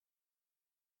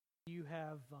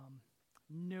have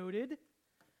noted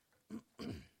that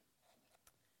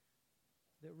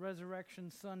Resurrection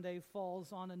Sunday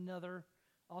falls on another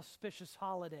auspicious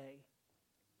holiday,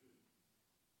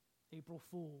 April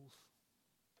Fools.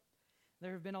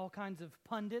 There have been all kinds of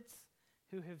pundits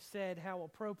who have said how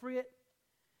appropriate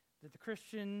that the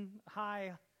Christian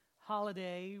high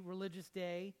holiday, religious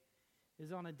day,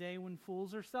 is on a day when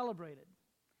fools are celebrated.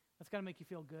 That's got to make you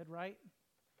feel good, right?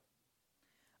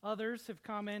 Others have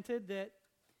commented that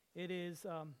it is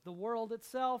the world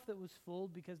itself that was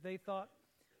fooled because they thought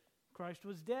Christ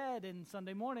was dead, and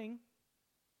Sunday morning,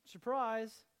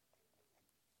 surprise.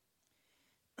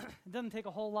 It doesn't take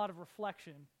a whole lot of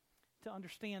reflection to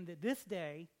understand that this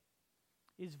day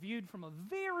is viewed from a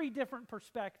very different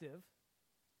perspective,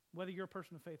 whether you're a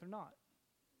person of faith or not.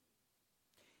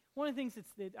 One of the things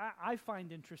that I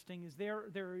find interesting is there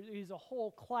is a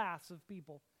whole class of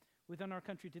people within our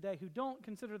country today who don't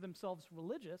consider themselves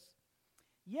religious,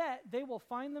 yet they will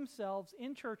find themselves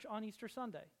in church on Easter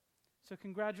Sunday. So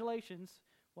congratulations,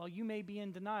 while you may be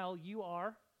in denial, you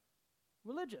are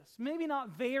religious. Maybe not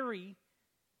very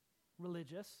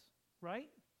religious, right?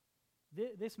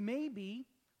 This may be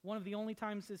one of the only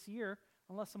times this year,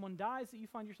 unless someone dies, that you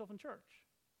find yourself in church.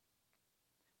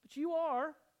 But you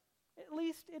are, at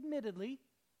least admittedly,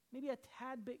 maybe a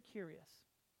tad bit curious.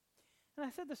 And I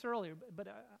said this earlier, but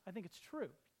I think it's true.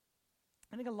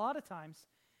 I think a lot of times,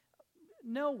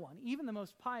 no one, even the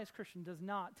most pious Christian, does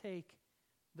not take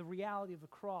the reality of the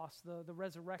cross, the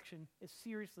resurrection, as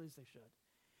seriously as they should.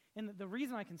 And the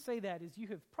reason I can say that is you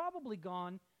have probably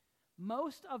gone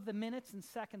most of the minutes and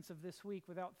seconds of this week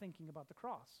without thinking about the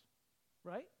cross,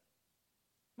 right?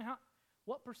 Now,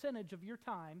 what percentage of your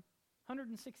time,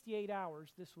 168 hours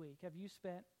this week, have you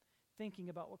spent thinking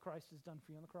about what Christ has done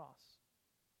for you on the cross?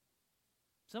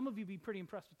 Some of you be pretty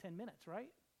impressed with 10 minutes, right?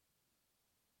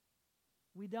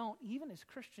 We don't, even as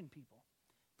Christian people,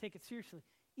 take it seriously.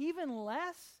 Even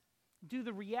less do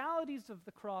the realities of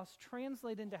the cross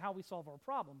translate into how we solve our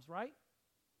problems, right?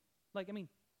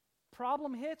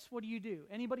 Problem hits, what do?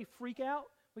 Anybody freak out?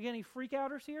 We got any freak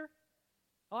outers here?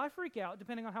 Oh, I freak out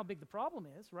depending on how big the problem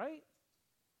is, right?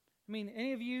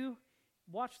 Any of you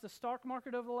watch the stock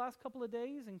market over the last couple of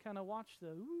days and kind of watch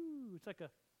it's like a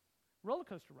roller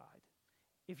coaster ride.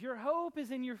 If your hope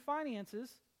is in your finances,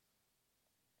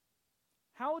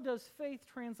 how does faith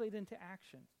translate into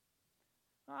action?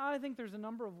 I think there's a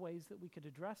number of ways that we could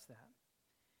address that.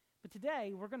 But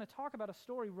today, we're going to talk about a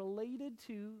story related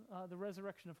to the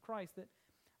resurrection of Christ that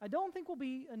I don't think will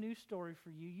be a new story for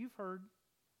you. You've heard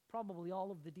probably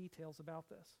all of the details about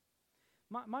this.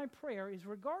 My prayer is,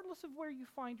 regardless of where you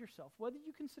find yourself, whether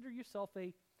you consider yourself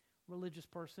a religious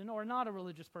person or not a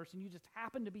religious person, you just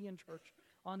happen to be in church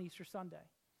on Easter Sunday.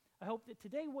 I hope that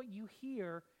today what you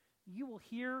hear, you will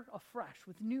hear afresh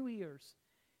with new ears,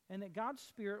 and that God's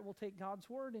Spirit will take God's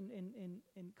Word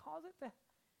and cause it to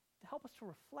help us to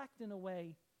reflect in a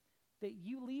way that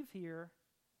you leave here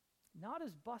not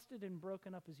as busted and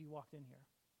broken up as you walked in here.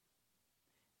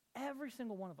 Every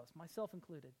single one of us, myself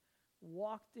included,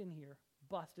 walked in here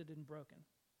busted and broken.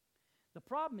 The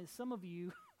problem is some of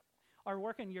you are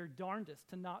working your darndest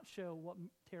to not show what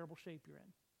terrible shape you're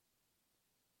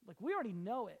in. We already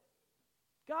know it.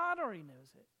 God already knows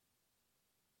it.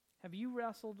 Have you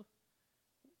wrestled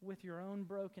with your own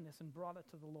brokenness and brought it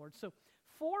to the Lord? So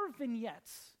 4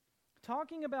 vignettes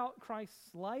talking about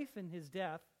Christ's life and his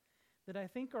death that I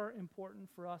think are important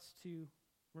for us to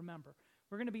remember.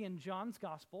 We're going to be in John's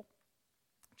Gospel,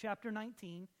 chapter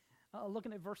 19,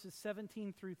 looking at verses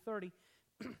 17 through 30.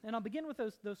 And I'll begin with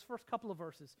those first couple of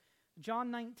verses. John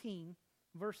 19,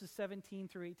 verses 17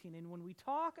 through 18. And when we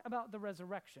talk about the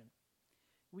resurrection,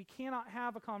 we cannot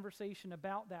have a conversation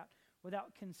about that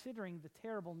without considering the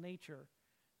terrible nature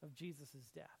of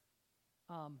Jesus' death.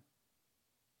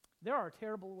 There are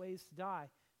terrible ways to die.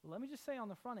 But let me just say on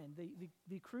the front end,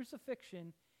 the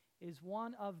crucifixion is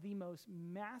one of the most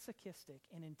masochistic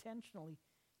and intentionally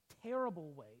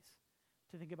terrible ways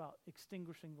to think about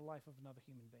extinguishing the life of another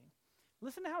human being.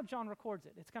 Listen to how John records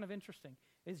it. It's kind of interesting.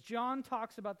 As John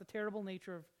talks about the terrible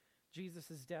nature of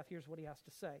Jesus' death, here's what he has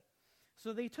to say.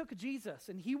 So they took Jesus,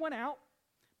 and he went out,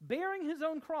 bearing his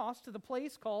own cross to the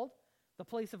place called the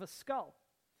place of a skull,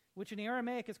 which in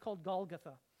Aramaic is called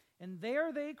Golgotha. And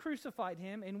there they crucified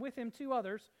him, and with him 2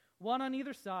 others, one on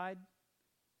either side,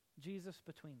 Jesus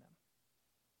between them.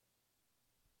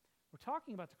 We're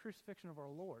talking about the crucifixion of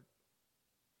our Lord.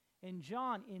 And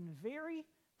John, in very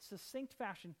succinct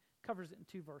fashion, covers it in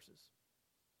 2 verses.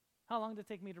 How long did it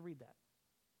take me to read that?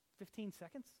 15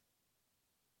 seconds?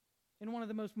 In one of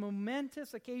the most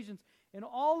momentous occasions in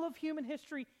all of human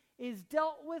history is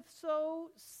dealt with so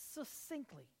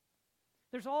succinctly.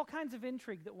 There's all kinds of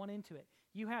intrigue that went into it.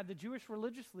 You had the Jewish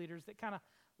religious leaders that kind of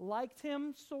liked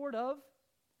him, sort of,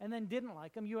 and then didn't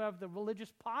like him. You have the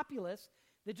religious populace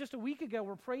that just a week ago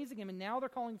were praising him, and now they're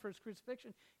calling for his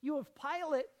crucifixion. You have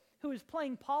Pilate, who is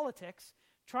playing politics,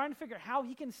 trying to figure out how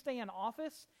he can stay in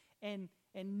office and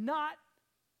not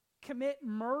commit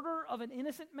murder of an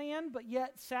innocent man, but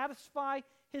yet satisfy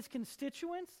his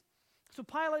constituents. So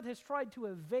Pilate has tried to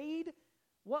evade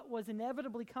what was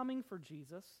inevitably coming for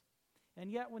Jesus,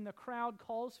 and yet when the crowd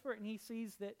calls for it and he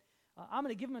sees that I'm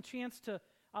going to give him a chance to,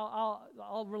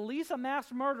 I'll release a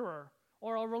mass murderer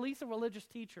or I'll release a religious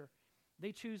teacher,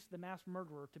 they choose the mass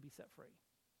murderer to be set free.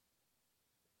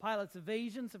 Pilate's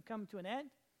evasions have come to an end.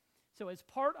 So as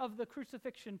part of the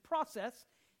crucifixion process,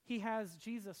 he has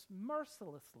Jesus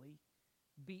mercilessly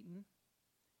beaten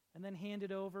and then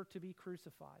handed over to be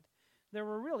crucified. There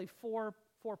were really four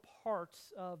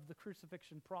parts of the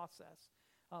crucifixion process.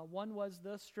 One was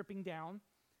the stripping down.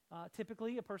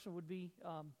 Typically, a person would be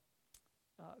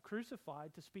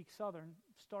crucified, to speak Southern,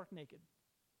 stark naked.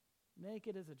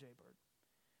 Naked as a jaybird.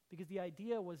 Because the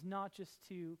idea was not just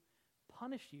to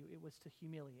punish you, it was to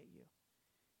humiliate you.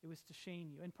 It was to shame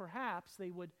you. And perhaps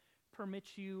they would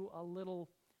permit you a little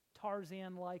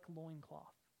Tarzan-like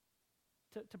loincloth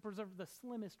to preserve the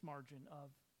slimmest margin of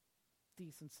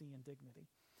decency and dignity.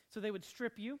 So they would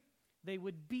strip you, they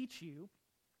would beat you,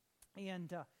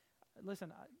 and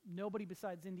listen, nobody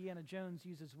besides Indiana Jones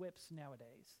uses whips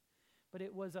nowadays. But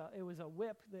it was a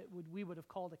whip that we would have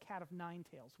called a cat of nine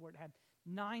tails, where it had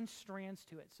 9 strands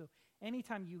to it. So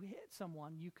anytime you hit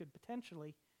someone, you could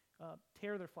potentially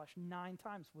tear their flesh 9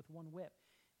 times with one whip.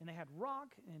 And they had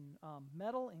rock and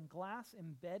metal and glass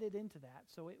embedded into that,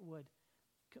 so it would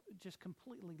just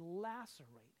completely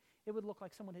lacerate. It would look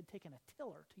like someone had taken a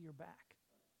tiller to your back.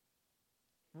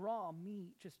 Raw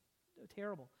meat, just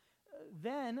terrible.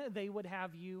 Then they would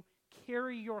have you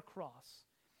carry your cross.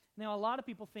 Now, a lot of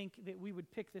people think that we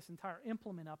would pick this entire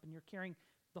implement up and you're carrying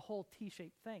the whole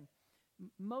T-shaped thing.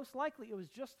 Most likely, it was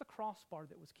just the crossbar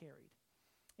that was carried.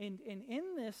 And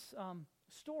in this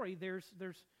story, there's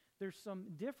some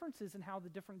differences in how the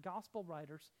different gospel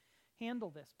writers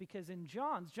handle this. Because in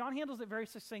John handles it very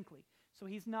succinctly. So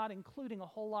he's not including a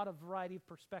whole lot of variety of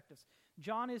perspectives.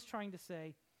 John is trying to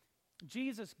say,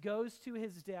 Jesus goes to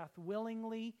his death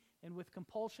willingly and with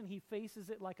compulsion. He faces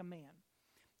it like a man.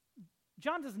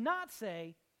 John does not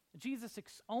say Jesus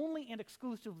only and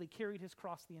exclusively carried his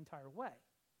cross the entire way.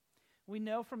 We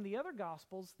know from the other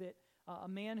Gospels that a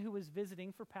man who was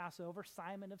visiting for Passover,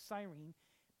 Simon of Cyrene,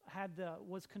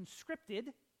 was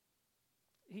conscripted.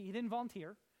 He didn't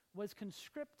volunteer. Was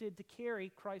conscripted to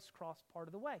carry Christ's cross part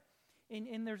of the way.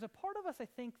 And there's a part of us, I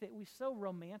think, that we so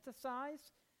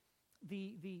romanticize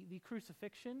the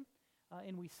crucifixion,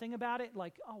 and we sing about it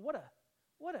like, oh,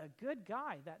 what a good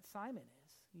guy that Simon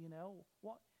is. You know,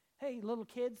 hey, little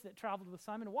kids that traveled with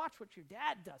Simon, watch what your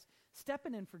dad does,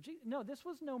 stepping in for Jesus. No, this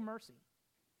was no mercy.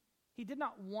 He did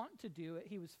not want to do it.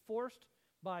 He was forced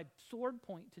by sword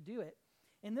point to do it.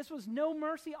 And this was no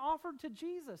mercy offered to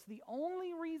Jesus. The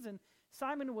only reason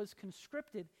Simon was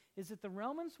conscripted is that the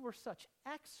Romans were such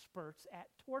experts at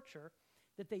torture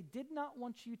that they did not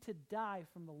want you to die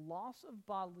from the loss of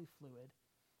bodily fluid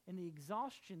and the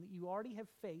exhaustion that you already have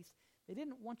faced. They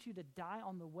didn't want you to die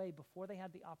on the way before they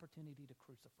had the opportunity to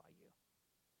crucify you.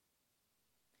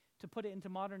 To put it into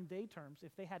modern day terms,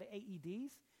 if they had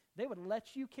AEDs, they would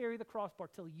let you carry the crossbar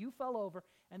till you fell over,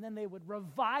 and then they would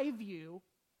revive you.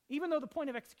 Even though the point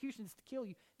of execution is to kill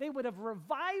you, they would have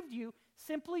revived you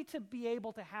simply to be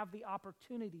able to have the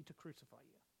opportunity to crucify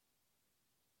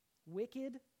you.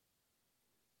 Wicked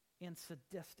and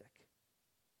sadistic.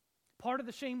 Part of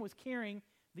the shame was carrying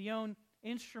the own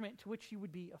instrument to which you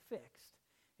would be affixed.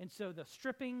 And so the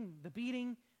stripping, the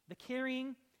beating, the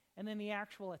carrying, and then the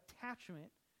actual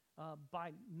attachment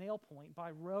by nail point, by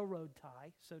railroad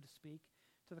tie, so to speak,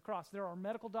 to the cross. There are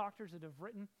medical doctors that have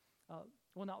written,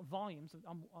 well, not volumes.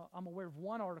 I'm aware of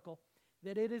one article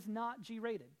that it is not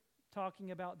G-rated,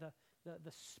 talking about the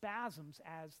spasms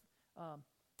as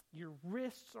your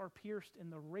wrists are pierced in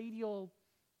the radial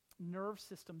nerve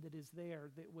system that is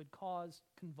there that would cause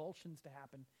convulsions to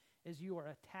happen as you are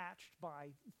attached by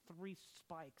 3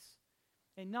 spikes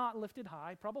and not lifted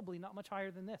high, probably not much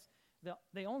higher than this.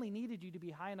 They only needed you to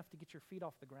be high enough to get your feet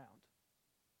off the ground.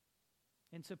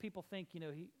 And so people think, he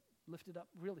lifted up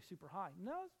really super high.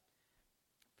 No,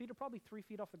 feet are probably 3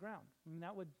 feet off the ground. I mean,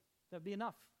 that'd be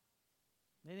enough.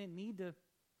 They didn't need to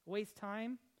waste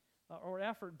time or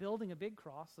effort building a big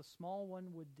cross. A small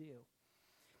one would do.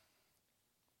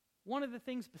 One of the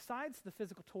things besides the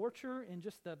physical torture and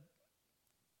just the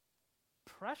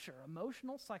pressure,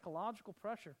 emotional, psychological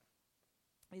pressure,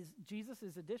 is Jesus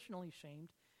is additionally shamed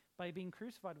by being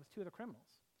crucified with two other criminals.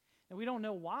 And we don't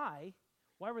know why.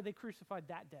 Why were they crucified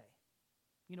that day?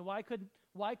 Why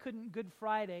couldn't Good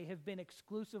Friday have been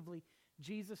exclusively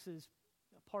Jesus's,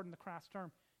 pardon the crass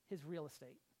term, his real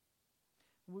estate?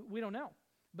 We don't know.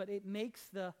 But it makes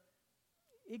the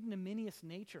ignominious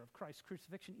nature of Christ's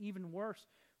crucifixion even worse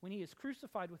when he is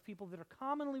crucified with people that are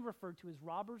commonly referred to as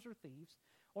robbers or thieves,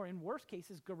 or in worst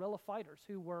cases, guerrilla fighters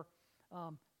who were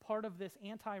part of this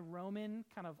anti-Roman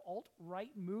kind of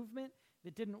alt-right movement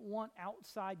that didn't want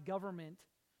outside government,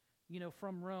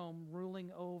 from Rome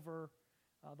ruling over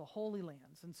the Holy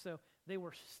Lands. And so they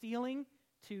were stealing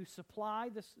to supply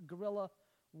this guerrilla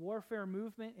warfare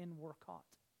movement and were caught.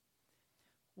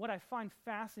 What I find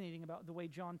fascinating about the way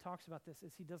John talks about this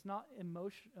is he does not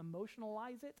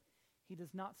emotionalize it. He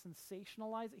does not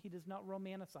sensationalize it. He does not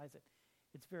romanticize it.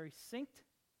 It's very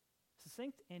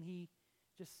succinct, and he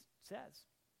just says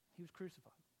he was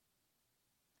crucified.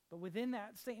 But within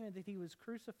that statement that he was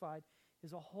crucified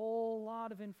is a whole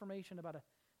lot of information about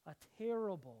a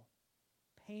terrible,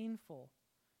 painful,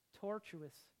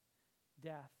 tortuous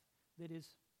death that is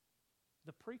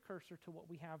the precursor to what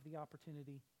we have the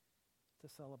opportunity to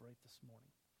celebrate this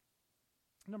morning.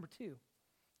 Number two,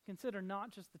 consider not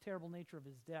just the terrible nature of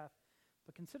his death,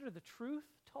 but consider the truth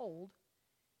told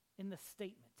in the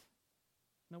statement.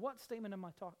 Now, what statement am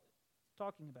I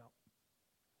talking about?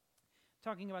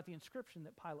 Talking about the inscription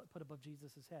that Pilate put above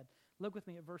Jesus' head. Look with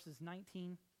me at verses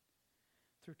 19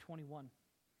 through 21.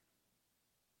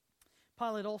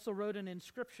 Pilate also wrote an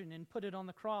inscription and put it on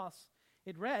the cross.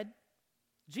 It read,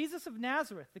 "Jesus of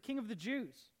Nazareth, the King of the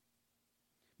Jews."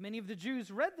 Many of the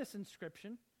Jews read this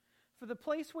inscription, for the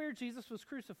place where Jesus was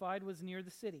crucified was near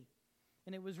the city,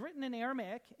 and it was written in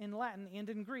Aramaic, in Latin, and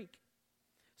in Greek.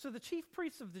 So the chief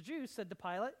priests of the Jews said to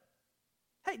Pilate,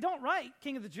 "Hey, don't write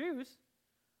King of the Jews.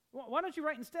 Why don't you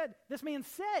write instead, this man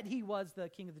said he was the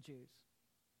King of the Jews?"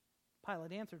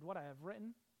 Pilate answered, "What I have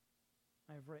written,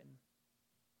 I have written."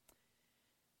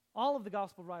 All of the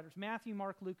gospel writers, Matthew,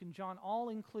 Mark, Luke, and John, all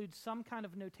include some kind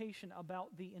of notation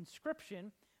about the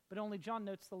inscription, but only John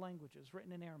notes the languages.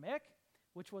 Written in Aramaic,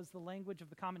 which was the language of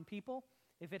the common people.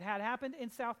 If it had happened in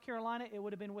South Carolina, it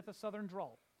would have been with a southern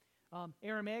drawl.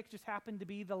 Aramaic just happened to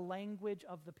be the language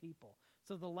of the people.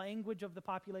 So the language of the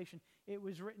population. It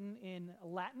was written in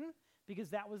Latin because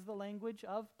that was the language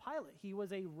of Pilate. He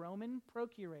was a Roman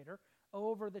procurator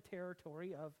over the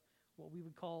territory of what we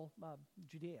would call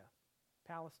Judea,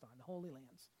 Palestine, the Holy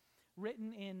Lands.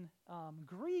 Written in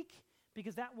Greek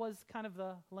because that was kind of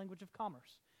the language of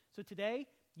commerce. So today,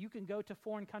 you can go to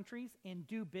foreign countries and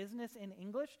do business in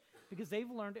English because they've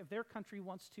learned if their country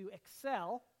wants to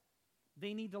excel,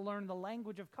 they need to learn the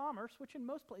language of commerce, which in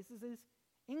most places is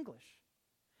English.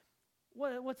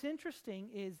 What's interesting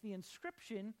is the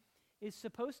inscription is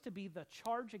supposed to be the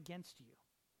charge against you.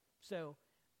 So,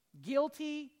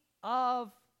 guilty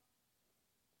of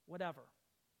whatever.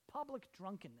 Public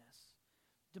drunkenness,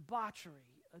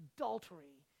 debauchery,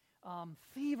 adultery,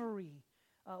 thievery,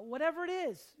 whatever it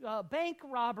is, bank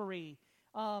robbery.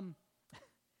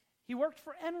 He worked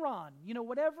for Enron.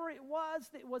 Whatever it was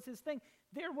that was his thing,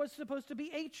 there was supposed to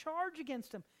be a charge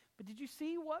against him. But did you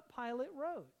see what Pilate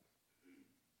wrote?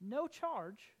 No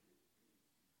charge.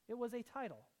 It was a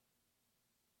title.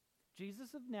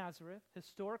 Jesus of Nazareth,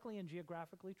 historically and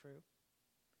geographically true,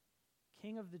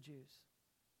 King of the Jews,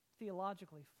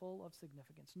 theologically full of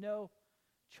significance. No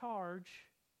charge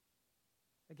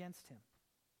against him.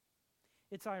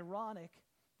 It's ironic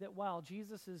that while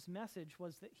Jesus' message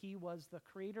was that he was the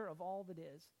creator of all that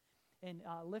is and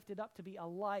lifted up to be a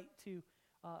light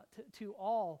to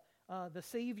all, the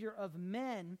Savior of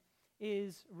men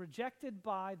is rejected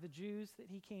by the Jews that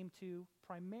he came to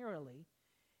primarily,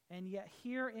 and yet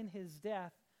here in his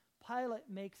death, Pilate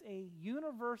makes a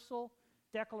universal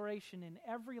declaration in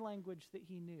every language that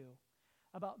he knew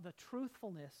about the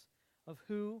truthfulness of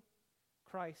who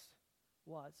Christ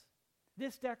was.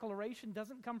 This declaration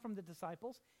doesn't come from the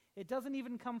disciples. It doesn't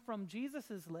even come from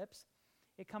Jesus' lips.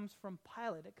 It comes from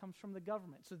Pilate. It comes from the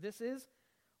government. So this is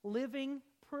living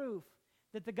proof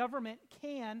that the government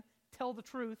can tell the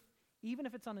truth even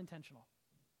if it's unintentional.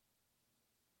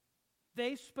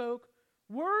 They spoke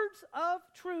words of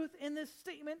truth in this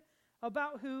statement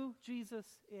about who Jesus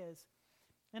is.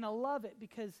 And I love it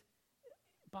because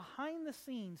behind the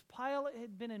scenes, Pilate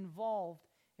had been involved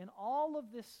in all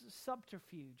of this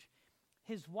subterfuge.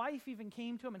 His wife even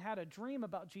came to him and had a dream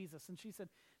about Jesus. And she said,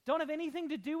 "Don't have anything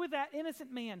to do with that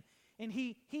innocent man." And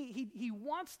he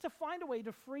wants to find a way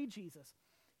to free Jesus.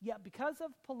 Yet because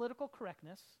of political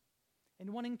correctness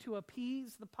and wanting to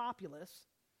appease the populace,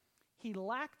 he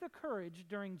lacked the courage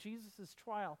during Jesus'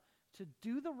 trial to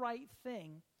do the right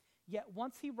thing, yet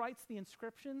once he writes the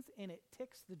inscriptions and it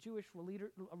ticks the Jewish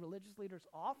religious leaders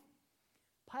off,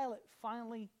 Pilate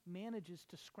finally manages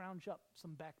to scrounge up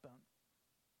some backbone.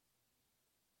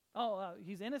 Oh,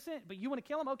 he's innocent, but you want to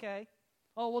kill him? Okay.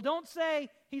 Oh, well, don't say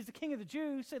he's the king of the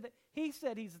Jews. Say that he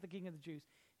said he's the king of the Jews.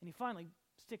 And he finally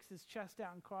sticks his chest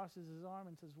out and crosses his arm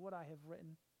and says, what I have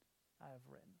written, I have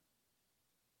written.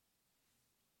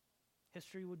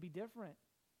 History would be different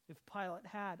if Pilate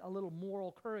had a little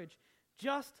moral courage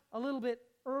just a little bit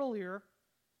earlier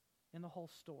in the whole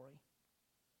story.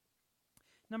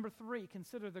 Number 3,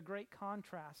 consider the great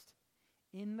contrast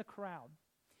in the crowd.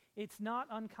 It's not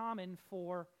uncommon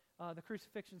for the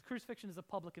crucifixion. Crucifixion is a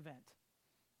public event.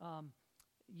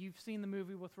 You've seen the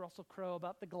movie with Russell Crowe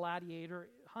about the gladiator,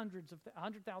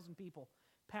 100,000 people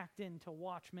packed in to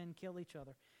watch men kill each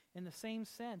other. In the same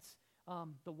sense,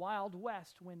 the Wild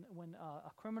West, when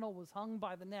a criminal was hung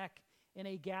by the neck in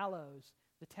a gallows,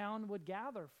 the town would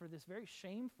gather for this very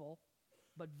shameful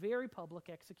but very public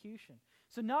execution.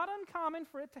 So not uncommon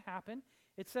for it to happen.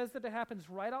 It says that it happens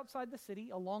right outside the city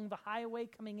along the highway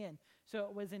coming in. So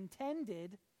it was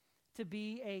intended to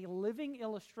be a living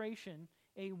illustration,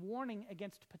 a warning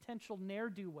against potential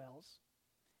ne'er-do-wells.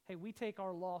 Hey, we take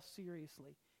our law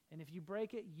seriously, and if you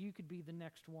break it, you could be the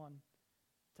next one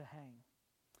to hang.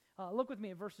 Look with me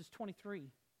at verses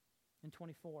 23 and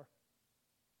 24.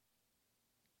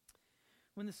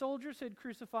 When the soldiers had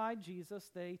crucified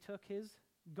Jesus, they took his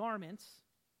garments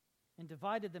and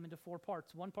divided them into 4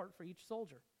 parts, 1 part for each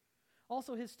soldier.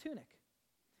 Also his tunic.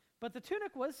 But the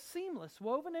tunic was seamless,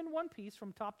 woven in one piece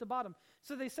from top to bottom.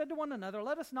 So they said to one another,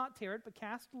 let us not tear it, but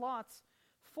cast lots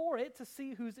for it to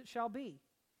see whose it shall be.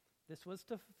 This was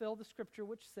to fulfill the scripture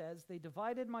which says, they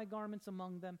divided my garments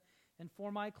among them, and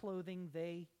for my clothing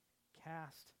they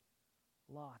cast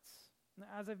lots.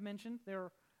 As I've mentioned,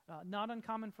 they're not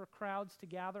uncommon for crowds to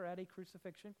gather at a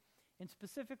crucifixion. And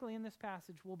specifically in this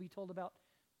passage, we'll be told about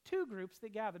 2 groups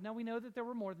that gathered. Now we know that there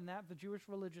were more than that. The Jewish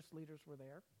religious leaders were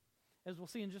there. As we'll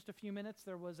see in just a few minutes,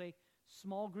 there was a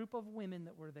small group of women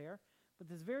that were there. But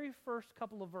this very first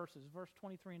couple of verses, verse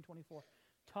 23 and 24,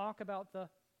 talk about the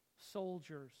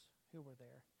soldiers who were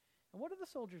there. And what do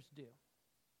the soldiers do?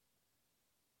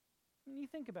 When you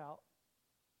think about,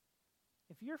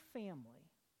 if your family,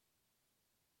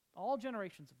 all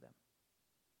generations of them,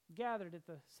 gathered at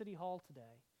the city hall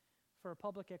today for a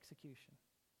public execution,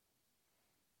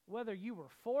 whether you were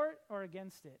for it or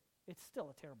against it, it's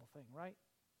still a terrible thing, right?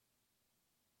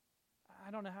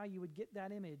 I don't know how you would get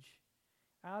that image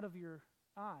out of your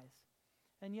eyes.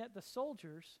 And yet the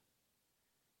soldiers,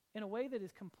 in a way that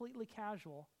is completely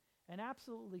casual and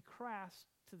absolutely crass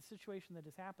to the situation that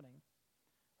is happening,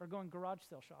 are going garage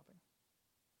sale shopping.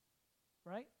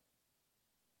 Right?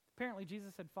 Apparently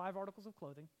Jesus had 5 articles of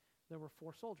clothing. There were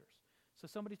 4 soldiers. So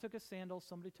somebody took his sandals,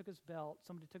 somebody took his belt,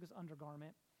 somebody took his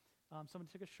undergarment, somebody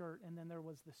took a shirt, and then there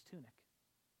was this tunic,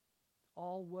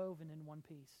 all woven in one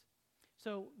piece.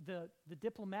 So the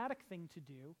diplomatic thing to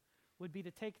do would be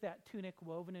to take that tunic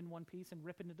woven in one piece and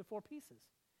rip it into 4 pieces.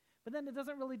 But then it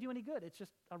doesn't really do any good. It's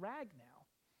just a rag now.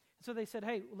 So they said,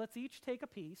 hey, let's each take a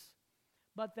piece,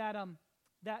 but that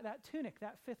tunic,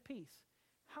 that 5th piece,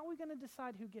 how are we going to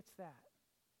decide who gets that?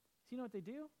 So you know what they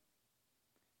do?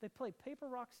 They play paper,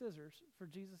 rock, scissors for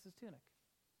Jesus' tunic.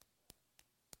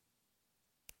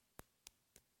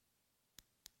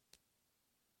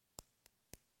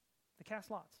 They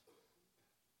cast lots.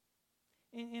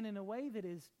 And in a way that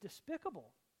is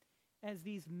despicable, as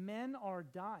these men are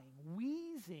dying,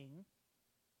 wheezing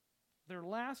their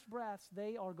last breaths,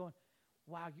 they are going,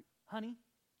 wow, honey,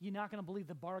 you're not going to believe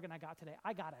the bargain I got today.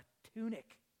 I got a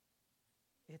tunic.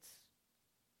 It's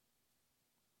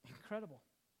incredible.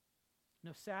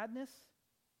 No sadness,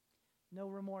 no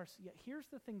remorse. Yet here's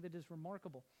the thing that is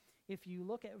remarkable. If you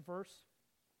look at verse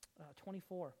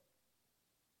 24,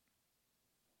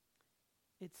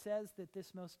 it says that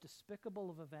this most despicable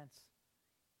of events,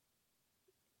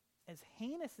 as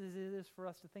heinous as it is for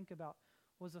us to think about,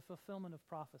 was a fulfillment of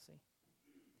prophecy.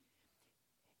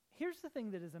 Here's the thing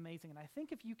that is amazing, and I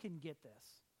think if you can get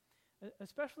this,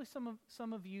 especially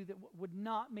some of you that would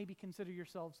not maybe consider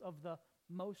yourselves of the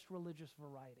most religious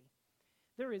variety,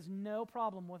 there is no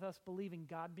problem with us believing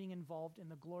God being involved in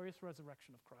the glorious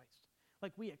resurrection of Christ.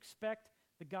 Like, we expect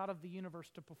the God of the universe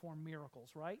to perform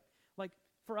miracles, right? Like,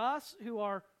 for us who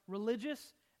are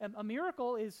religious, a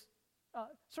miracle is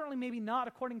certainly maybe not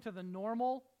according to the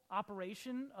normal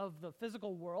operation of the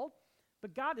physical world,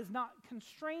 but God is not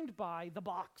constrained by the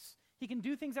box. He can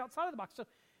do things outside of the box. So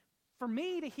for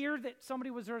me to hear that somebody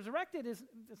was resurrected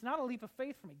it's not a leap of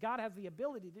faith for me. God has the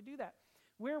ability to do that.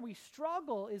 Where we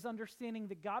struggle is understanding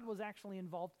that God was actually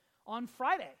involved on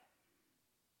Friday.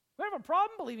 We have a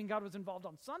problem believing God was involved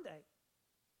on Sunday.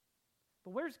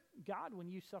 But where's God when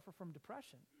you suffer from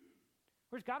depression?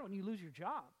 Where's God when you lose your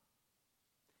job?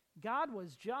 God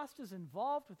was just as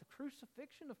involved with the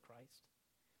crucifixion of Christ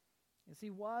as he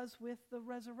was with the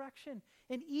resurrection.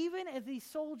 And even as these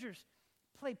soldiers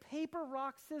play paper,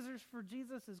 rock, scissors for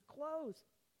Jesus' clothes,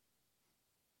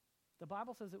 the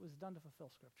Bible says it was done to fulfill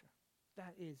Scripture.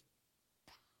 That is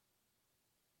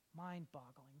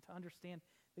mind-boggling to understand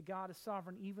that God is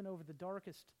sovereign even over the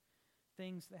darkest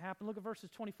things that happen. Look at verses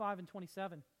 25 and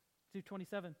 27 through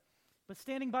 27. But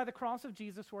standing by the cross of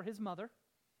Jesus were his mother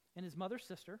and his mother's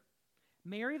sister,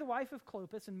 Mary the wife of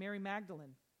Clopas, and Mary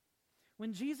Magdalene.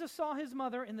 When Jesus saw his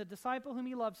mother and the disciple whom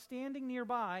he loved standing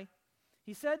nearby,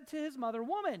 he said to his mother,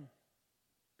 "Woman,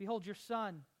 behold your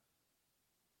son."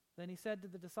 Then he said to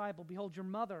the disciple, "Behold your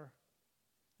mother."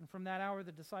 And from that hour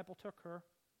the disciple took her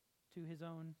to his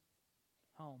own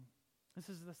home. This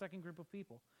is the second group of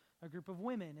people, a group of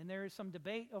women. And there is some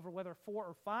debate over whether 4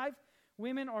 or 5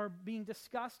 women are being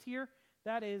discussed here.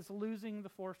 That is losing the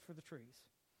forest for the trees.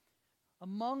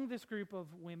 Among this group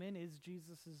of women is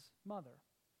Jesus' mother.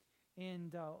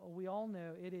 And we all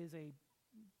know it is a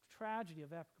tragedy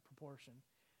of epic proportion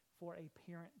for a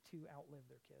parent to outlive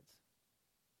their kids.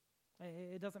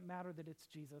 It doesn't matter that it's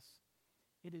Jesus.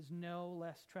 It is no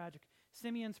less tragic.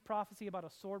 Simeon's prophecy about a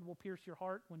sword will pierce your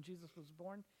heart when Jesus was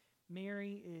born.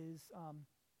 Mary is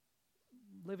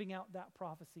living out that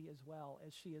prophecy as well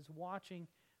as she is watching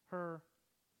her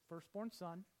firstborn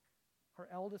son, her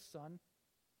eldest son,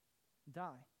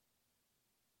 die.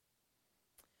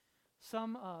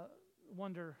 Some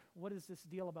wonder, what is this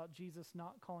deal about Jesus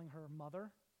not calling her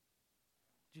mother?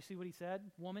 Do you see what he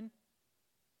said? Woman,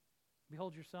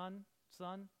 behold your son.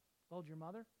 Son, behold your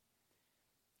mother.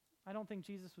 I don't think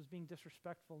Jesus was being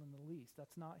disrespectful in the least.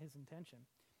 That's not his intention.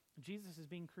 Jesus is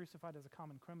being crucified as a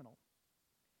common criminal.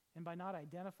 And by not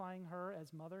identifying her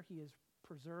as mother, he is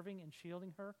preserving and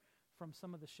shielding her from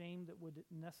some of the shame that would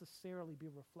necessarily be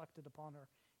reflected upon her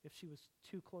if she was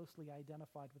too closely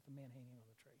identified with the man hanging on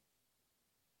the tree.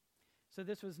 So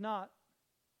this was not,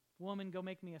 woman, go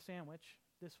make me a sandwich.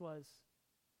 This was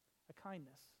a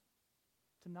kindness.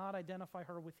 To not identify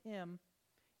her with him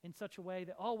in such a way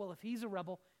that, oh, well, if he's a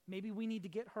rebel, maybe we need to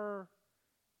get her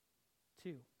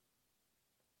too.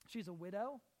 She's a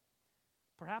widow,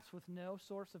 perhaps with no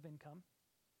source of income,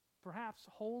 perhaps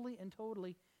wholly and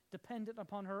totally dependent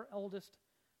upon her eldest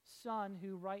son,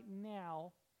 who right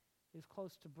now is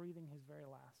close to breathing his very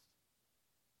last.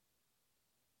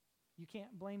 You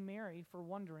can't blame Mary for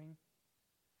wondering,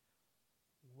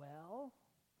 well,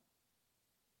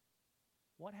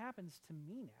 what happens to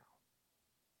me now?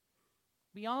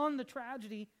 Beyond the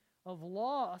tragedy of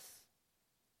loss,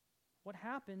 what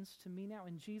happens to me now?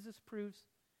 And Jesus proves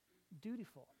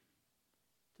dutiful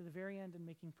to the very end in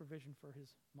making provision for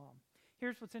his mom.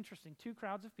 Here's what's interesting. 2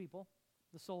 crowds of people,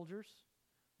 the soldiers,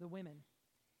 the women,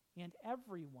 and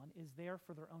everyone is there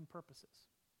for their own purposes,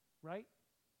 right?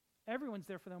 Everyone's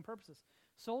there for their own purposes.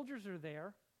 Soldiers are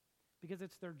there because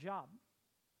it's their job.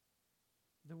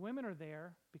 The women are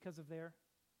there because of their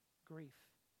grief.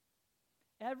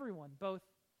 Everyone, both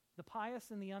the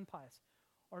pious and the unpious,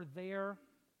 are there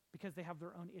because they have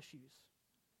their own issues,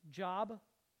 job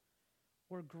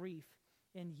or grief.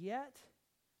 And yet,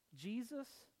 Jesus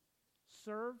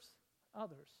serves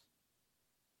others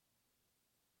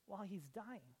while he's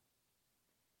dying,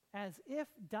 as if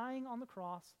dying on the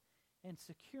cross and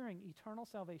securing eternal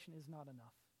salvation is not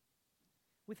enough.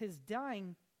 With his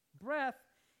dying breath,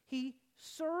 he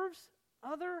serves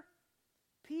other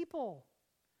people.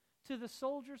 To the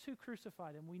soldiers who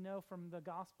crucified him, we know from the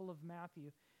Gospel of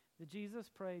Matthew that Jesus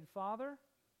prayed, "Father,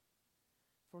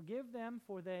 forgive them,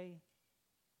 for they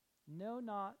know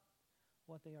not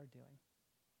what they are doing."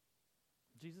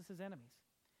 Jesus' enemies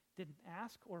didn't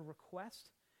ask or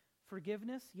request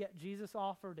forgiveness, yet Jesus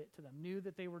offered it to them, knew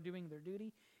that they were doing their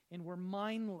duty, and were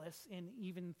mindless in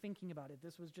even thinking about it.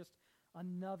 This was just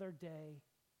another day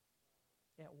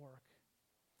at work.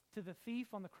 To the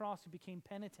thief on the cross who became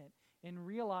penitent and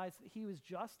realized that he was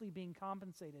justly being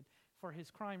compensated for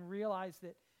his crime, realized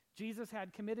that Jesus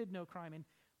had committed no crime, and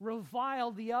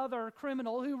reviled the other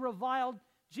criminal who reviled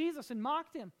Jesus and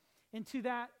mocked him. And to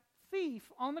that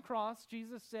thief on the cross,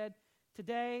 Jesus said,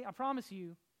 "Today, I promise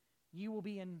you, you will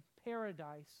be in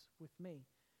paradise with me,"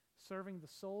 serving the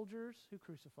soldiers who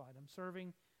crucified him,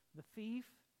 serving the thief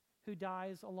who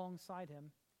dies alongside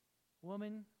him.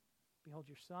 Woman, behold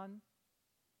your son.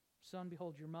 Son,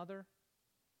 behold your mother.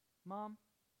 Mom,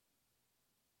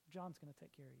 John's going to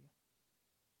take care of you.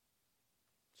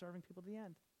 Serving people to the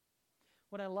end.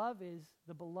 What I love is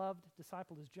the beloved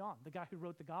disciple is John, the guy who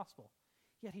wrote the gospel.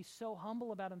 Yet he's so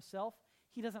humble about himself,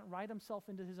 he doesn't write himself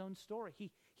into his own story.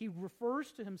 He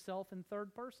refers to himself in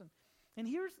third person. And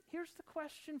here's the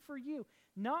question for you.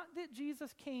 Not that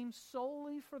Jesus came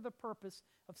solely for the purpose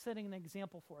of setting an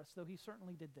example for us, though he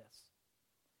certainly did this.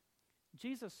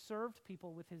 Jesus served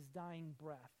people with his dying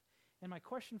breath. And my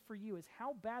question for you is,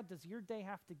 how bad does your day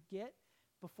have to get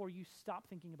before you stop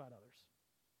thinking about others?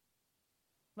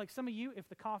 Like some of you, if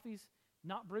the coffee's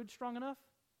not brewed strong enough,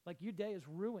 like your day is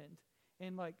ruined.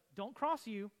 And like, don't cross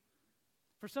you.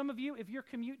 For some of you, if your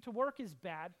commute to work is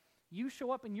bad, you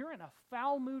show up and you're in a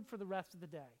foul mood for the rest of the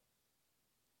day.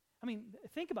 I mean,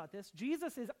 think about this.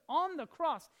 Jesus is on the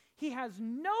cross. He has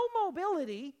no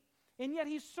mobility, and yet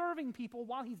he's serving people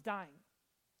while he's dying.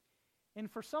 And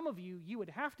for some of you, you would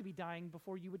have to be dying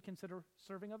before you would consider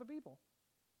serving other people.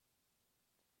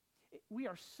 We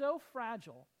are so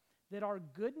fragile that our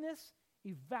goodness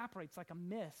evaporates like a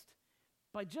mist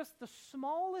by just the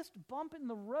smallest bump in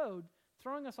the road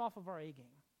throwing us off of our A game.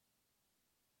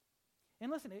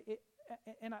 And listen,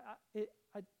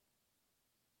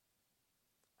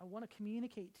 I want to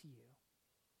communicate to you,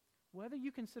 whether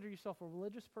you consider yourself a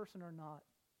religious person or not,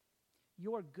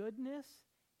 your goodness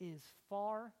is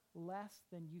far less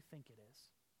than you think it is,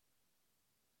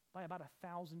 by about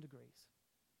 1,000 degrees.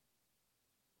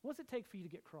 What does it take for you to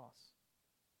get cross?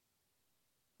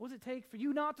 What does it take for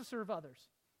you not to serve others?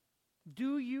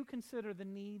 Do you consider the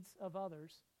needs of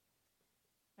others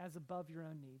as above your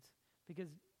own needs? Because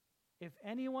if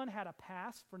anyone had a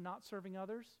pass for not serving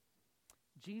others,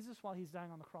 Jesus, while he's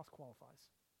dying on the cross, qualifies.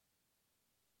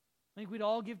 I think we'd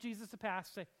all give Jesus a pass,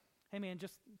 say, hey man,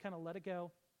 just kind of let it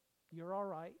go. You're all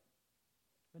right.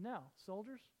 But no,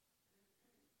 soldiers,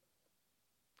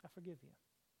 I forgive you.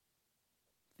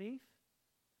 Thief,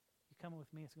 you're coming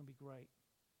with me, it's going to be great.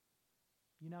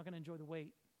 You're not going to enjoy the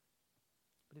wait,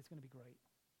 but it's going to be great.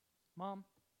 Mom,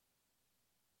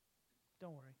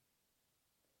 don't worry.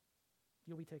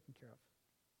 You'll be taken care of.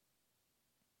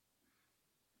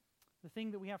 The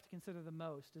thing that we have to consider the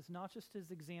most is not just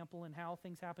his example and how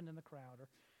things happened in the crowd, or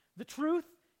the truth,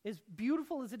 as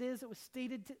beautiful as it is, it was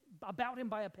stated about him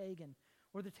by a pagan,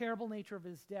 or the terrible nature of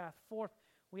his death. Fourth,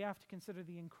 we have to consider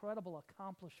the incredible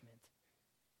accomplishment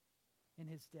in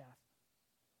his death.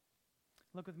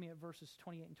 Look with me at verses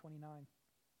 28 and 29.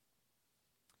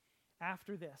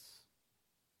 After this,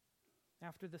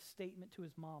 after the statement to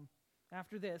his mom,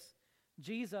 after this,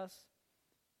 Jesus,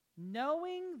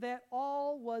 knowing that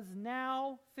all was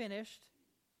now finished,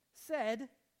 said,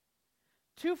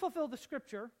 to fulfill the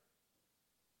scripture,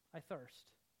 I thirst.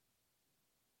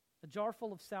 A jar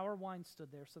full of sour wine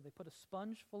stood there, so they put a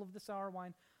sponge full of the sour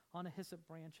wine on a hyssop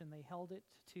branch, and they held it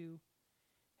to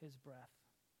his breath.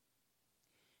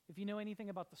 If you know anything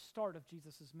about the start of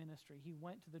Jesus' ministry, he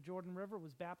went to the Jordan River,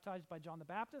 was baptized by John the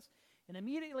Baptist, and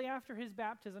immediately after his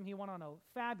baptism, he went on a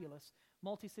fabulous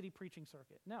multi-city preaching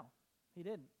circuit. No, he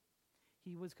didn't.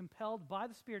 He was compelled by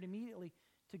the Spirit immediately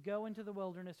to go into the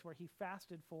wilderness where he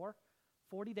fasted for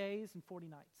 40 days and 40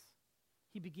 nights.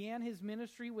 He began his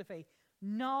ministry with a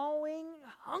gnawing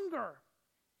hunger,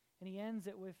 and he ends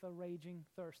it with a raging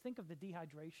thirst. Think of the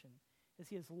dehydration as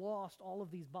he has lost all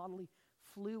of these bodily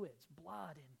fluids,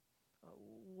 blood, and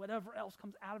whatever else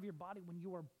comes out of your body when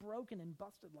you are broken and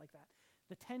busted like that.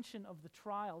 The tension of the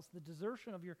trials, the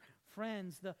desertion of your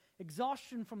friends, the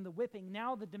exhaustion from the whipping,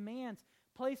 now the demands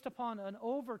placed upon an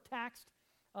overtaxed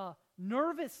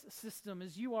nervous system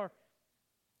as you are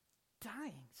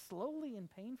dying slowly and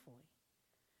painfully.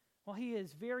 While he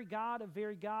is very God of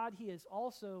very God, he is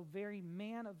also very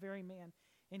man of very man.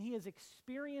 And he is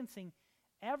experiencing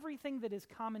everything that is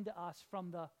common to us from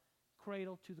the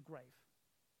cradle to the grave.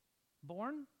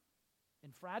 Born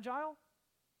and fragile,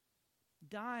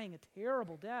 dying a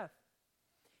terrible death.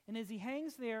 And as he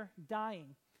hangs there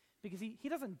dying, because he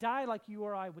doesn't die like you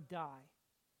or I would die.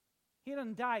 He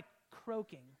doesn't die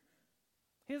croaking.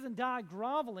 He doesn't die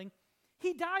groveling.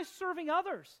 He dies serving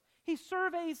others. He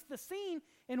surveys the scene,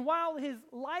 and while his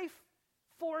life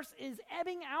force is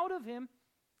ebbing out of him,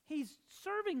 he's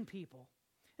serving people.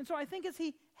 And so I think as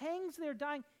he hangs there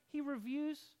dying, he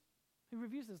reviews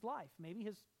his life, maybe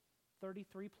his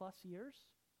 33 plus years,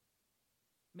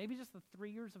 maybe just the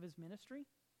 3 years of his ministry,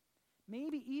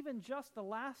 maybe even just the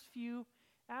last few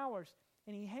hours.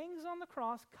 And he hangs on the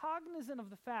cross, cognizant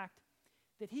of the fact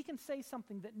that he can say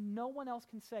something that no one else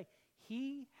can say.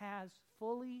 He has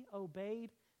fully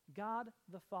obeyed God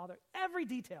the Father, every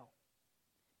detail.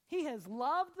 He has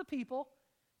loved the people.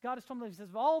 God has told him, he says,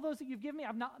 of all those that you've given me,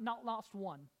 I've not lost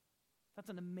one. That's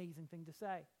an amazing thing to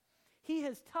say. He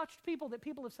has touched people that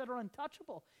people have said are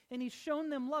untouchable, and he's shown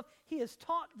them love. He has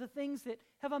taught the things that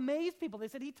have amazed people. They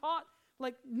said he taught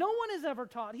like no one has ever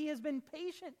taught. He has been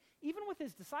patient, even with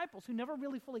his disciples who never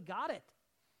really fully got it.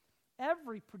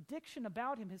 Every prediction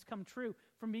about him has come true,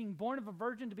 from being born of a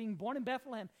virgin to being born in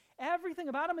Bethlehem. Everything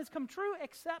about him has come true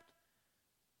except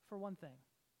for one thing.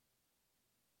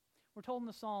 We're told in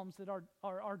the Psalms that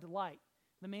our delight,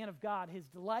 the man of God, his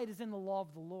delight is in the law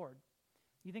of the Lord.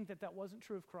 You think that wasn't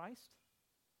true of Christ?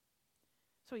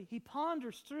 So he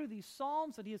ponders through these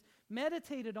Psalms that he has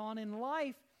meditated on in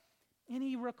life, and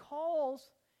he recalls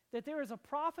that there is a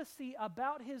prophecy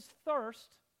about his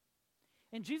thirst.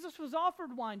 And Jesus was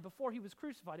offered wine before he was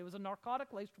crucified. It was a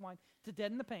narcotic-laced wine to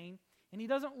deaden the pain, and he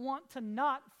doesn't want to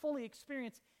not fully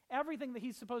experience everything that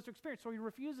he's supposed to experience, so he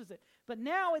refuses it. But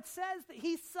now it says that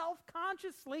he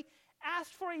self-consciously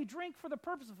asked for a drink for the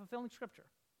purpose of fulfilling Scripture.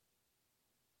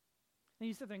 And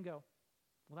you sit there and go,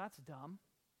 well, that's dumb.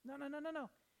 No.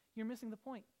 You're missing the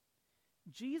point.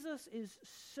 Jesus is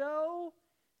so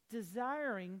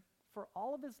desiring for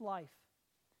all of his life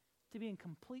to be in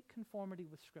complete conformity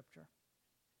with Scripture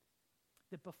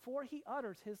that before he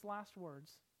utters his last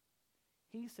words,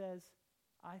 he says,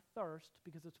 I thirst,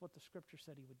 because it's what the Scripture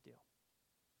said he would do.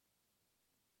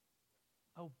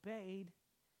 Obeyed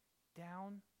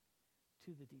down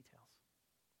to the details.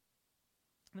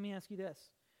 Let me ask you this.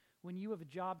 When you have a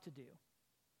job to do,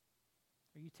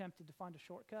 are you tempted to find a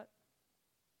shortcut?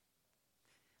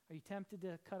 Are you tempted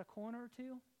to cut a corner or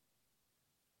two?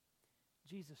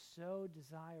 Jesus so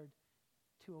desired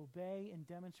to obey and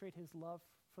demonstrate his love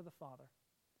for the Father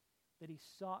that he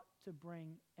sought to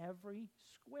bring every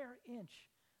square inch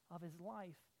of his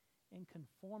life in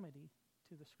conformity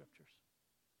to the Scriptures.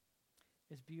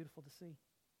 It's beautiful to see.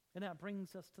 And that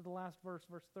brings us to the last verse,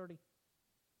 verse 30.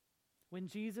 When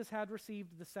Jesus had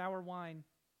received the sour wine,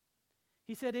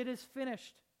 he said, it is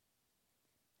finished.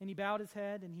 And he bowed his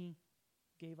head and he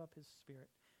gave up his spirit.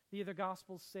 The other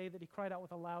Gospels say that he cried out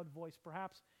with a loud voice,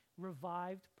 perhaps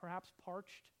revived, perhaps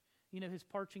parched, his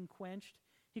parching quenched.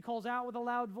 He calls out with a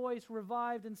loud voice,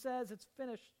 revived, and says, it's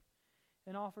finished,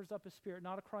 and offers up his spirit.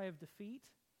 Not a cry of defeat,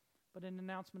 but an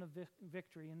announcement of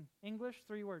victory. In English,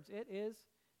 3 words. It is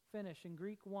finished. In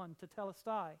Greek, 1,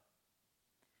 tetelestai.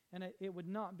 And it would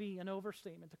not be an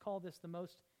overstatement to call this the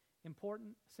most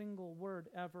important single word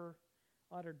ever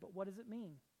uttered. But what does it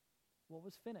mean? What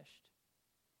was finished?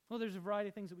 Well, there's a variety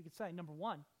of things that we could say. Number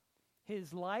 1,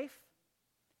 his life,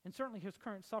 and certainly his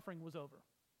current suffering, was over.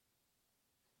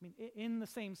 I mean, in the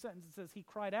same sentence, it says he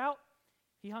cried out,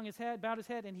 he hung his head, bowed his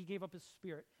head, and he gave up his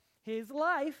spirit. His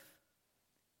life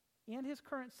and his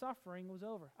current suffering was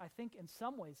over. I think in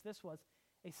some ways this was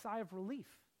a sigh of relief.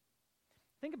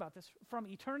 Think about this. From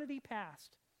eternity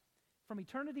past,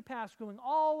 going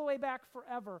all the way back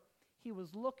forever, he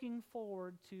was looking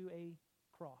forward to a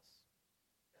cross.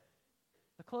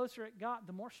 The closer it got,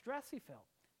 the more stress he felt.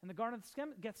 In the Garden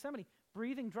of Gethsemane,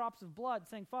 breathing drops of blood,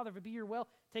 saying, Father, if it be your will,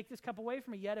 take this cup away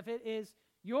from me. Yet if it is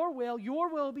your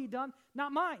will be done,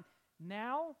 not mine.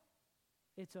 Now,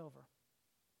 it's over.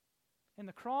 And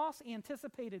the cross,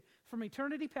 anticipated from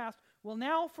eternity past, will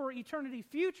now for eternity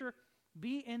future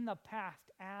be in the past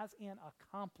as an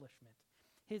accomplishment.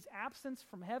 His absence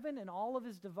from heaven and all of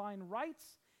his divine rights,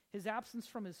 his absence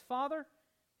from his Father,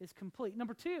 is complete.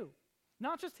 Number 2,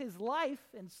 not just his life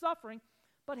and suffering,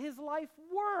 but his life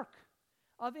work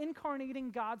of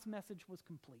incarnating God's message was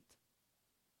complete.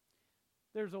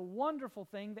 There's a wonderful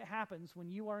thing that happens when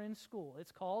you are in school.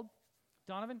 It's called,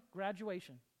 Donovan,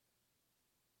 graduation.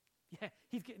 Yeah,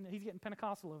 he's getting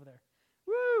Pentecostal over there.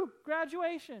 Woo,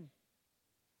 graduation.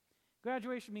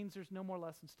 Graduation means there's no more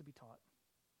lessons to be taught.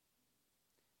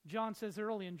 John says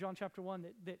early in John chapter 1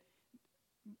 that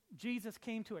Jesus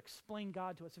came to explain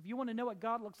God to us. If you want to know what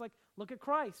God looks like, look at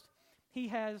Christ. He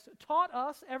has taught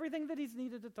us everything that he's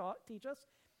needed to teach us.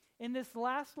 And this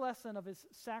last lesson of his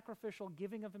sacrificial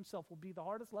giving of himself will be the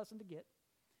hardest lesson to get.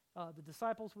 The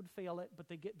disciples would fail it, but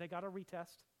they got a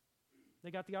retest. They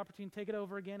got the opportunity to take it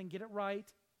over again and get it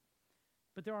right.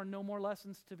 But there are no more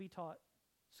lessons to be taught.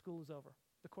 School is over.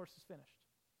 The course is finished.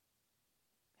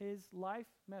 His life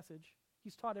message,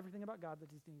 he's taught everything about God that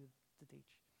he's needed to teach.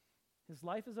 His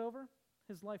life is over.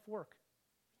 His life work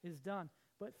is done.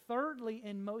 But thirdly,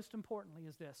 and most importantly,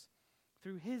 is this.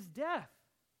 Through his death,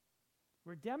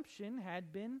 redemption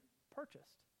had been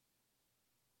purchased.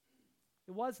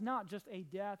 It was not just a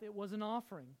death, it was an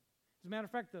offering. As a matter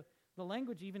of fact, the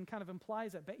language even kind of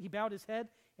implies that he bowed his head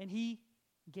and he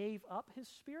gave up his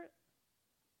spirit.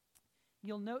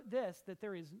 You'll note this, that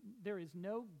there is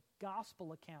no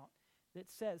gospel account that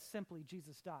says simply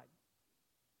Jesus died.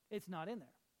 It's not in there.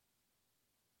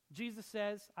 Jesus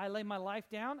says, I lay my life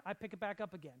down, I pick it back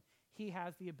up again. He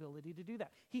has the ability to do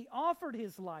that. He offered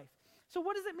his life. So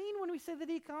what does it mean when we say that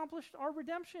he accomplished our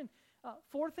redemption?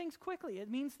 4 things quickly. It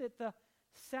means that the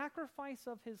sacrifice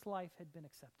of his life had been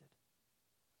accepted.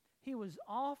 He was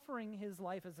offering his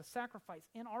life as a sacrifice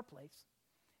in our place.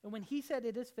 And when he said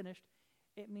it is finished,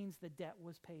 it means the debt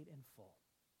was paid in full.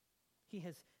 He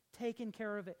has taken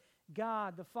care of it.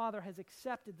 God, the Father, has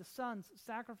accepted the Son's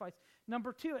sacrifice.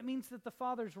 Number 2, it means that the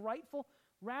Father's rightful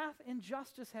wrath and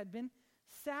justice had been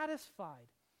satisfied.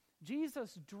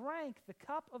 Jesus drank the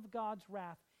cup of God's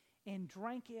wrath and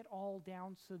drank it all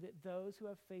down so that those who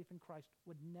have faith in Christ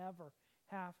would never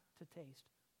have to taste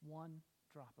one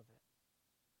drop of it.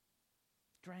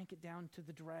 Drank it down to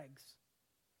the dregs.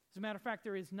 As a matter of fact,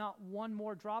 there is not one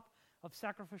more drop of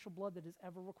sacrificial blood that is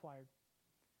ever required.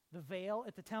 The veil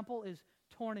at the temple is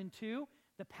torn in two.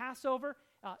 The Passover,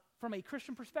 from a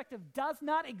Christian perspective, does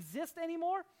not exist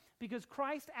anymore because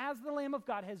Christ, as the Lamb of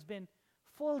God, has been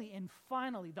fully and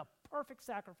finally, the perfect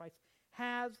sacrifice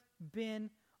has been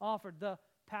offered. The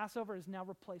Passover is now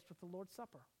replaced with the Lord's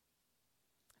Supper.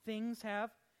 Things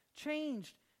have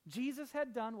changed. Jesus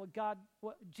had done what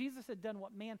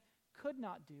man could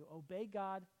not do, obey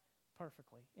God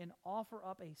perfectly and offer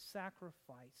up a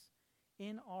sacrifice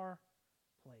in our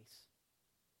place.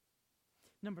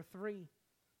 Number 3,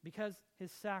 because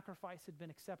his sacrifice had been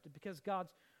accepted, because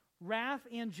God's wrath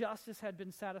and justice had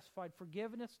been satisfied,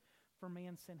 forgiveness for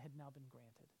man's sin had now been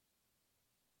granted.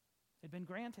 It had been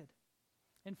granted.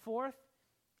 And 4th,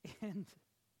 and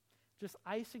just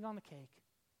icing on the cake,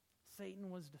 Satan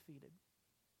was defeated.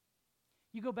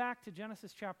 You go back to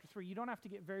Genesis chapter 3, you don't have to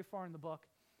get very far in the book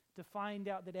to find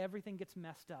out that everything gets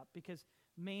messed up because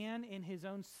man in his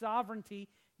own sovereignty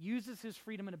uses his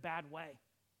freedom in a bad way.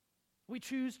 We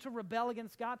choose to rebel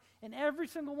against God, and every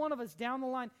single one of us down the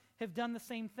line have done the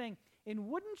same thing. And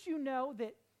wouldn't you know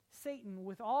that Satan,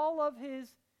 with all of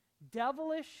his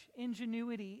devilish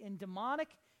ingenuity and demonic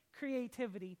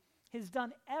creativity, has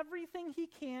done everything he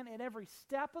can at every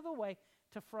step of the way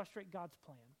to frustrate God's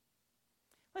plan.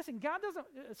 Listen,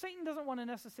 Satan doesn't want to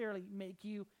necessarily make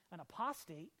you an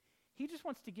apostate. He just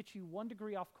wants to get you 1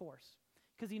 degree off course.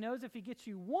 Because he knows if he gets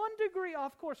you 1 degree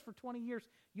off course for 20 years,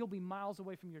 you'll be miles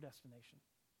away from your destination.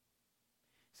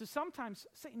 So sometimes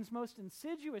Satan's most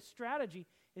insidious strategy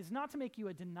is not to make you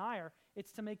a denier,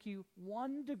 it's to make you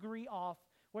 1 degree off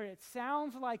where it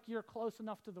sounds like you're close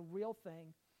enough to the real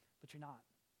thing, but you're not.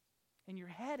 And you're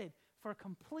headed for a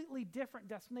completely different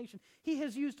destination. He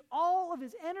has used all of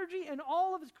his energy and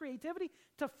all of his creativity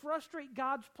to frustrate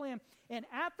God's plan. And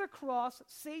at the cross,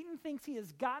 Satan thinks he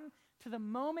has gotten to the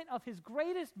moment of his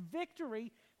greatest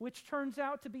victory, which turns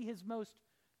out to be his most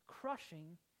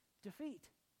crushing defeat.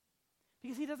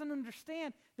 Because he doesn't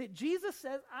understand that Jesus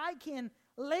says, I can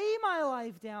lay my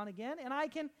life down again and I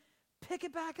can pick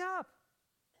it back up.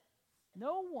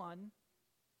 No one,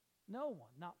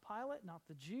 not Pilate, not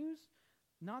the Jews,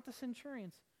 not the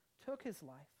centurions, took his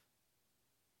life.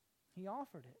 He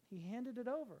offered it. He handed it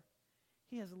over.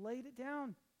 He has laid it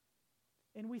down.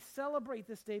 And we celebrate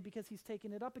this day because he's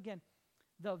taken it up again.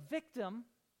 The victim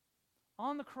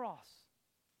on the cross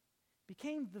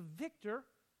became the victor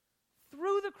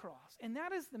through the cross. And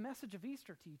that is the message of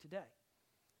Easter to you today.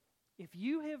 If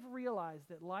you have realized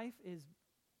that life is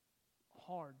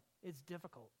hard, it's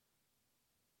difficult,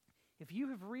 if you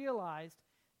have realized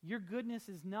your goodness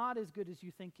is not as good as you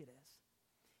think it is,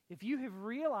 if you have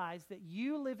realized that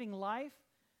you living life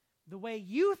the way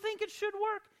you think it should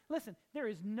work, listen, there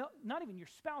is not even your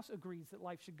spouse agrees that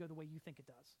life should go the way you think it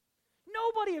does.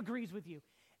 Nobody agrees with you.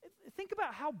 Think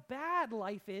about how bad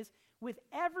life is with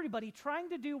everybody trying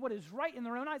to do what is right in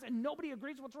their own eyes and nobody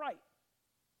agrees what's right.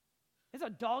 It's a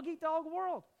dog-eat-dog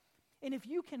world. And if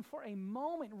you can for a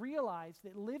moment realize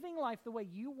that living life the way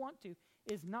you want to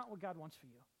is not what God wants for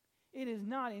you, it is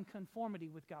not in conformity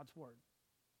with God's word,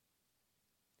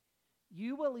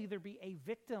 you will either be a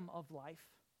victim of life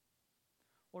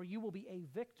or you will be a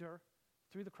victor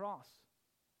through the cross.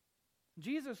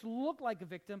 Jesus looked like a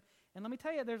victim, and let me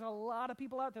tell you, there's a lot of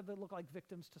people out there that look like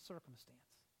victims to circumstance.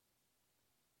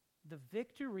 The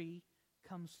victory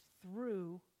comes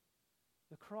through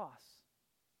the cross.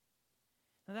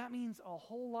 Now that means a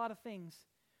whole lot of things,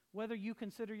 whether you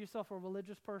consider yourself a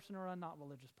religious person or a not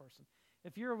religious person.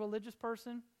 If you're a religious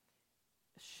person,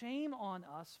 shame on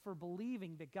us for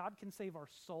believing that God can save our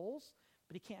souls,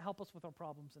 but he can't help us with our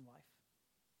problems in life.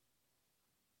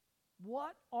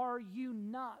 What are you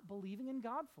not believing in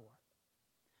God for?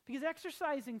 Because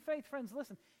exercising faith, friends,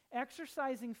 listen,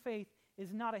 exercising faith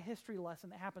is not a history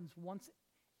lesson that happens once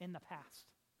in the past.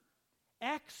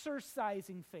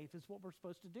 Exercising faith is what we're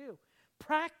supposed to do.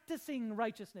 practicing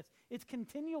righteousness. It's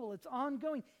continual. It's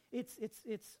ongoing. It's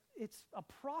a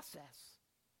process.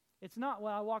 It's not,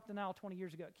 well, I walked an aisle 20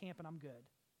 years ago at camp and I'm good.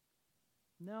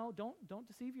 No, don't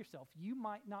deceive yourself. You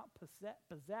might not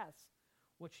possess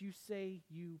what you say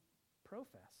you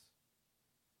profess.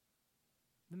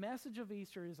 The message of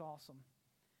Easter is awesome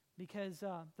because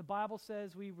the Bible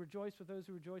says we rejoice with those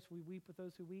who rejoice, we weep with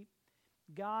those who weep.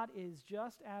 God is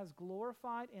just as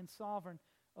glorified and sovereign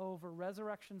over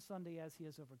Resurrection Sunday as he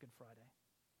is over Good Friday.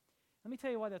 Let me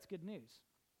tell you why that's good news.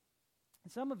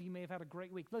 And some of you may have had a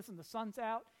great week. Listen, the sun's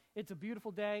out, it's a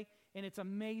beautiful day, and it's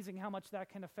amazing how much that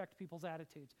can affect people's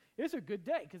attitudes. It's a good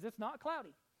day because it's not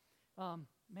cloudy.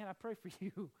 Man, I pray for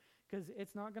you because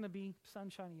it's not going to be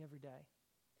sunshiny every day.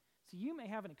 So you may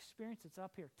have an experience that's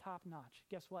up here top-notch.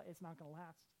 Guess what? It's not going to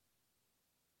last.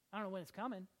 I don't know when it's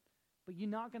coming, but you're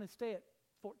not going to stay at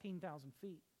 14,000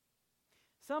 feet.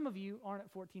 Some of you aren't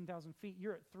at 14,000 feet.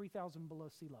 You're at 3,000 below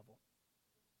sea level.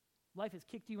 Life has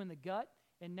kicked you in the gut,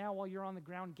 and now while you're on the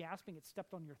ground gasping, it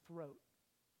stepped on your throat.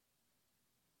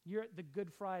 You're at the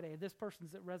Good Friday. This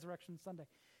person's at Resurrection Sunday.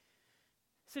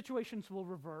 Situations will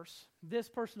reverse. This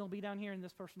person will be down here, and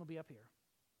this person will be up here.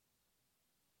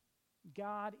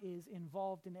 God is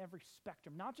involved in every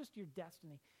spectrum, not just your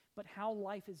destiny, but how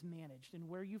life is managed and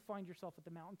where you find yourself at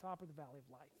the mountaintop or the valley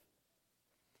of life.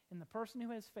 And the person who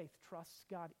has faith trusts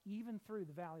God even through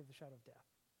the valley of the shadow of death.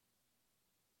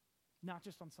 Not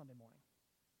just on Sunday morning.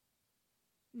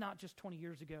 Not just 20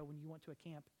 years ago when you went to a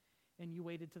camp and you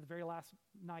waited to the very last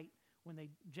night when they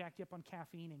jacked you up on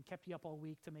caffeine and kept you up all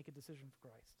week to make a decision for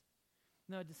Christ.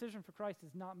 No, a decision for Christ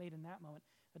is not made in that moment.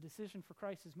 A decision for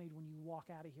Christ is made when you walk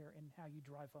out of here and how you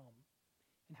drive home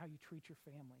and how you treat your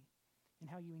family and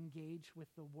how you engage with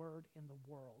the Word in the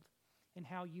world and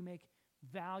how you make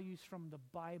values from the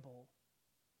Bible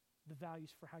the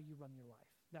values for how you run your life.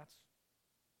 That's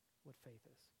what faith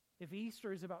is. If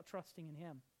Easter is about trusting in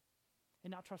Him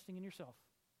and not trusting in yourself,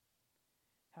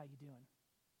 how you doing?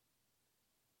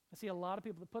 I see a lot of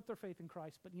people that put their faith in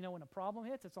Christ, but when a problem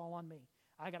hits, it's all on me.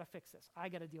 I got to fix this. I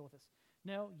got to deal with this.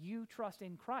 No, you trust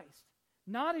in Christ,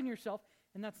 not in yourself,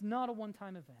 and that's not a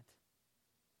one-time event.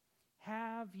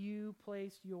 Have you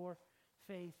placed your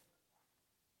faith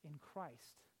in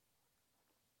Christ?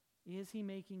 Is He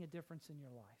making a difference in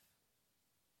your life?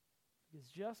 Because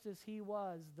just as He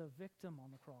was the victim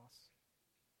on the cross,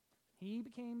 He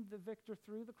became the victor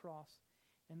through the cross,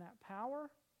 and that power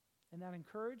and that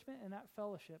encouragement and that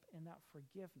fellowship and that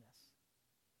forgiveness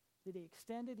that He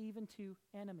extended even to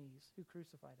enemies who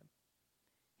crucified Him,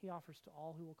 He offers to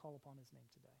all who will call upon His name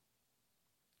today.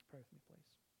 Pray with me, please.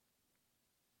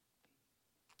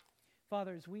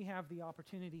 Father, as we have the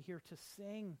opportunity here to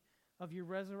sing of your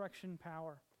resurrection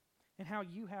power and how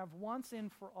you have once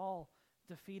and for all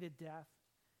defeated death,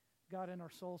 God, in our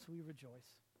souls we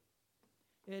rejoice.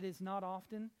 It is not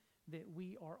often that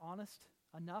we are honest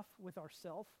enough with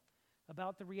ourselves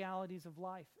about the realities of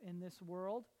life in this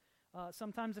world.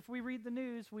 Sometimes if we read the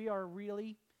news, we are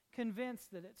really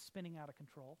convinced that it's spinning out of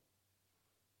control.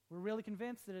 We're really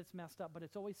convinced that it's messed up, but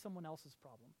it's always someone else's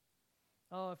problem.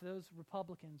 Oh, if those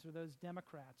Republicans or those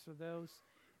Democrats or those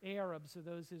Arabs or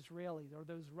those Israelis or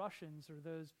those Russians or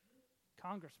those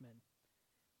congressmen.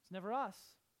 It's never us.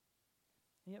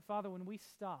 And yet, Father, when we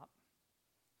stop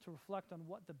to reflect on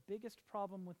what the biggest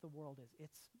problem with the world is,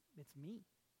 it's me.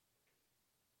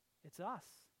 It's us.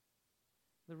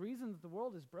 The reason that the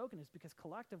world is broken is because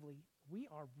collectively we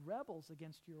are rebels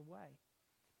against your way.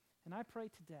 And I pray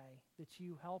today that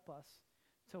you help us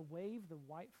to wave the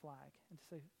white flag and to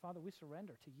say, Father, we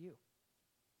surrender to you.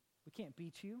 We can't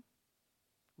beat you.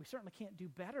 We certainly can't do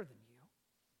better than you.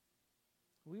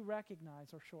 We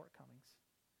recognize our shortcomings.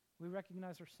 We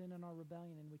recognize our sin and our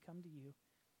rebellion, and we come to you,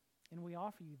 and we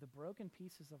offer you the broken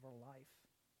pieces of our life.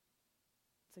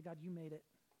 Say, God, you made it,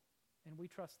 and we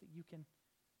trust that you can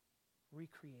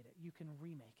recreate it. You can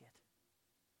remake it,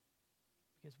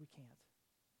 because we can't.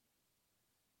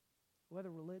 Whether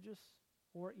religious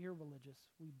or irreligious,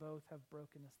 we both have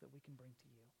brokenness that we can bring to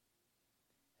you.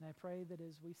 And I pray that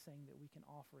as we sing, that we can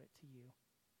offer it to you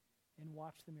and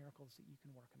watch the miracles that you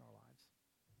can work in our lives.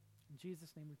 In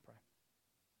Jesus' name we pray.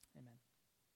 Amen.